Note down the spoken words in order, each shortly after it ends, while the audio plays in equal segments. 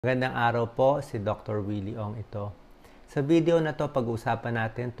Magandang araw po, si Dr. Willie Ong ito. Sa video na to, pag-uusapan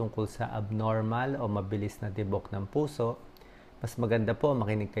natin tungkol sa abnormal o mabilis na tibok ng puso. Mas maganda po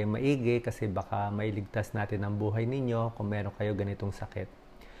makinig kayo maigi kasi baka mailigtas natin ang buhay ninyo kung meron kayo ganitong sakit.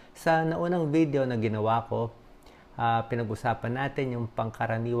 Sa naunang video na ginawa ko, pinag-usapan natin yung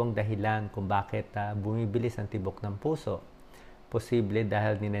pangkaraniwang dahilan kung bakit bumibilis ang tibok ng puso. Posible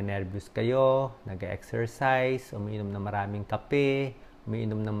dahil ninenervyos kayo, nag-exercise, umiinom ng maraming kape,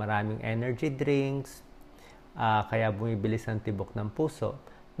 umiinom ng maraming energy drinks, kaya bumibilis ang tibok ng puso.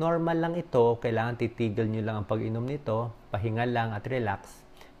 Normal lang ito, kailangan titigil nyo lang ang pag-inom nito, pahinga lang at relax,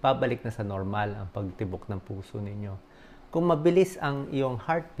 pabalik na sa normal ang pagtibok ng puso ninyo. Kung mabilis ang iyong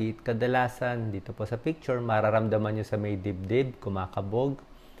heartbeat, kadalasan dito po sa picture, mararamdaman nyo sa may dibdib, kumakabog.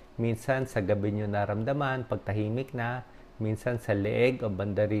 Minsan sa gabi nyo naramdaman, pagtahimik na, minsan sa leeg o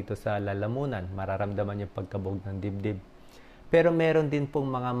banda rito sa lalamunan, mararamdaman yung pagkabog ng dibdib. Pero meron din pong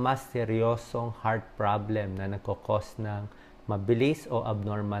mga mas seryosong heart problem na nagkakos ng mabilis o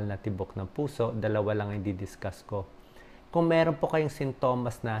abnormal na tibok ng puso. Dalawa lang ang di-discuss ko. Kung meron po kayong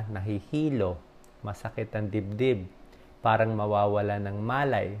sintomas na nahihilo, masakit ang dibdib, parang mawawala ng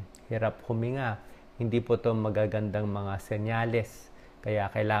malay, hirap huminga, hindi po ito magagandang mga senyales. Kaya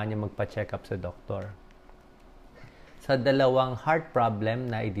kailangan nyo magpa-check up sa doktor. Sa dalawang heart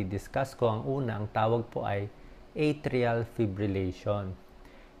problem na i-discuss ko, ang una, ang tawag po ay atrial fibrillation.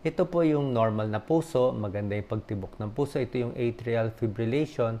 Ito po yung normal na puso, maganda yung pagtibok ng puso. Ito yung atrial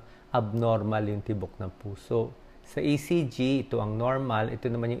fibrillation, abnormal yung tibok ng puso. Sa ECG, ito ang normal. Ito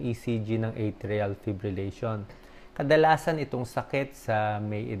naman yung ECG ng atrial fibrillation. Kadalasan itong sakit sa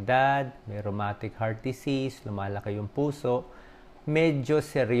may edad, may rheumatic heart disease, lumalaki yung puso. Medyo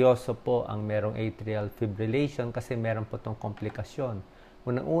seryoso po ang merong atrial fibrillation kasi meron po itong komplikasyon.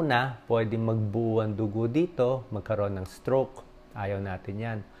 Unang-una, pwedeng magbuo ang dugo dito, magkaroon ng stroke. Ayaw natin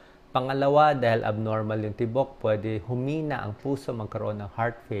yan. Pangalawa, dahil abnormal yung tibok, pwede humina ang puso, magkaroon ng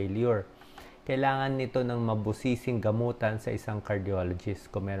heart failure. Kailangan nito ng mabusising gamutan sa isang cardiologist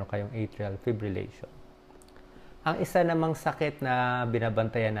kung meron kayong atrial fibrillation. Ang isa namang sakit na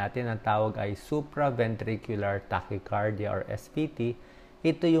binabantayan natin, ang tawag ay Supraventricular tachycardia or SVT.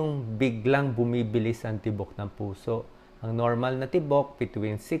 Ito yung biglang bumibilis ang tibok ng puso. Ang normal na tibok,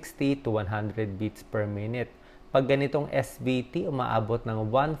 between 60 to 100 beats per minute. Pag ganitong SVT, umaabot ng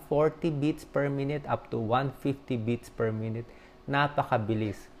 140 beats per minute up to 150 beats per minute.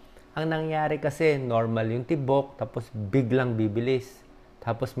 Napakabilis. Ang nangyari kasi, normal yung tibok, tapos biglang bibilis.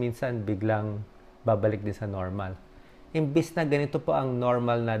 Tapos minsan, biglang babalik din sa normal. Imbis na ganito po ang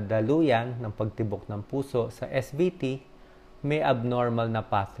normal na daluyan ng pagtibok ng puso sa SVT, may abnormal na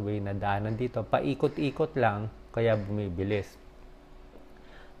pathway na daanan dito. Paikot-ikot lang, kaya bumibilis.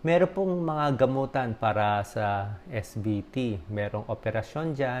 Meron pong mga gamutan para sa SVT. Merong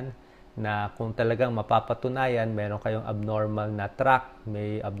operasyon dyan na kung talagang mapapatunayan, meron kayong abnormal na tract,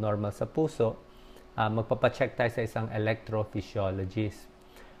 may abnormal sa puso, magpapacheck tayo sa isang electrophysiologist.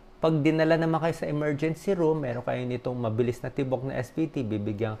 Pag dinala naman kayo sa emergency room, meron kayo nitong mabilis na tibok na SVT,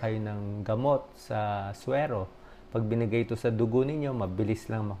 bibigyan kayo ng gamot sa suero. Pag binigay ito sa dugo ninyo,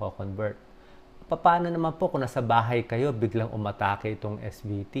 mabilis lang mako-convert. Paano naman po kung nasa bahay kayo, biglang umatake itong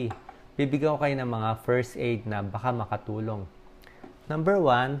SVT? Bibigyan ko kayo ng mga first aid na baka makatulong. Number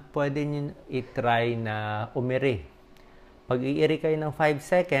 1, pwede nyo i-try na umiri. Pag iiri kayo ng 5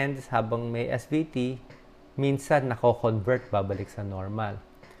 seconds habang may SVT, minsan nako-convert, babalik sa normal.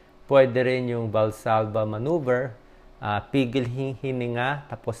 Pwede rin yung Valsalva maneuver, pigil hininga,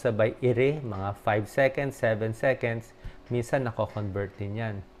 tapos sabay iri, mga 5 seconds, 7 seconds, minsan nako-convert din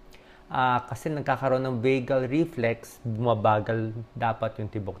yan. Kasi nagkakaroon ng vagal reflex, bumabagal dapat yung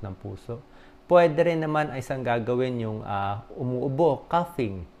tibok ng puso. Pwede rin naman ay isang gagawin yung umuubo,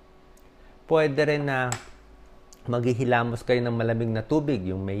 coughing. Pwede rin na maghihilamos kayo ng malamig na tubig,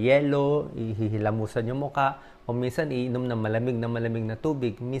 yung may yelo, ihihilamusan yung muka, o minsan iinom ng malamig na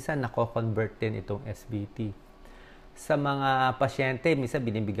tubig, minsan nako-convert din itong SVT. Sa mga pasyente, minsan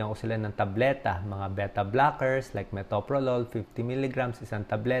binibigyan ko sila ng tableta, mga beta blockers like metoprolol, 50 mg, isang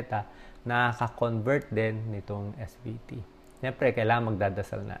tableta, nakaka-convert din nitong SVT. Siyempre, kailangan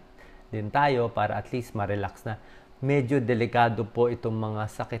magdadasal na din tayo para at least ma-relax na. Medyo delikado po itong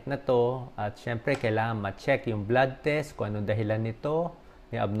mga sakit na to at siyempre, kailangan ma-check yung blood test, kung anong dahilan nito,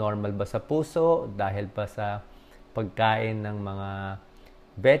 may abnormal ba sa puso, dahil pa sa pagkain ng mga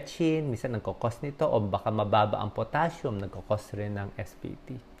betchin, minsan nagkakos nito, o baka mababa ang potassium, nagkakos rin ng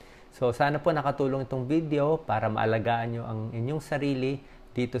SVT. So, sana po nakatulong itong video para maalagaan nyo ang inyong sarili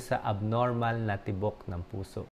dito sa abnormal na tibok ng puso.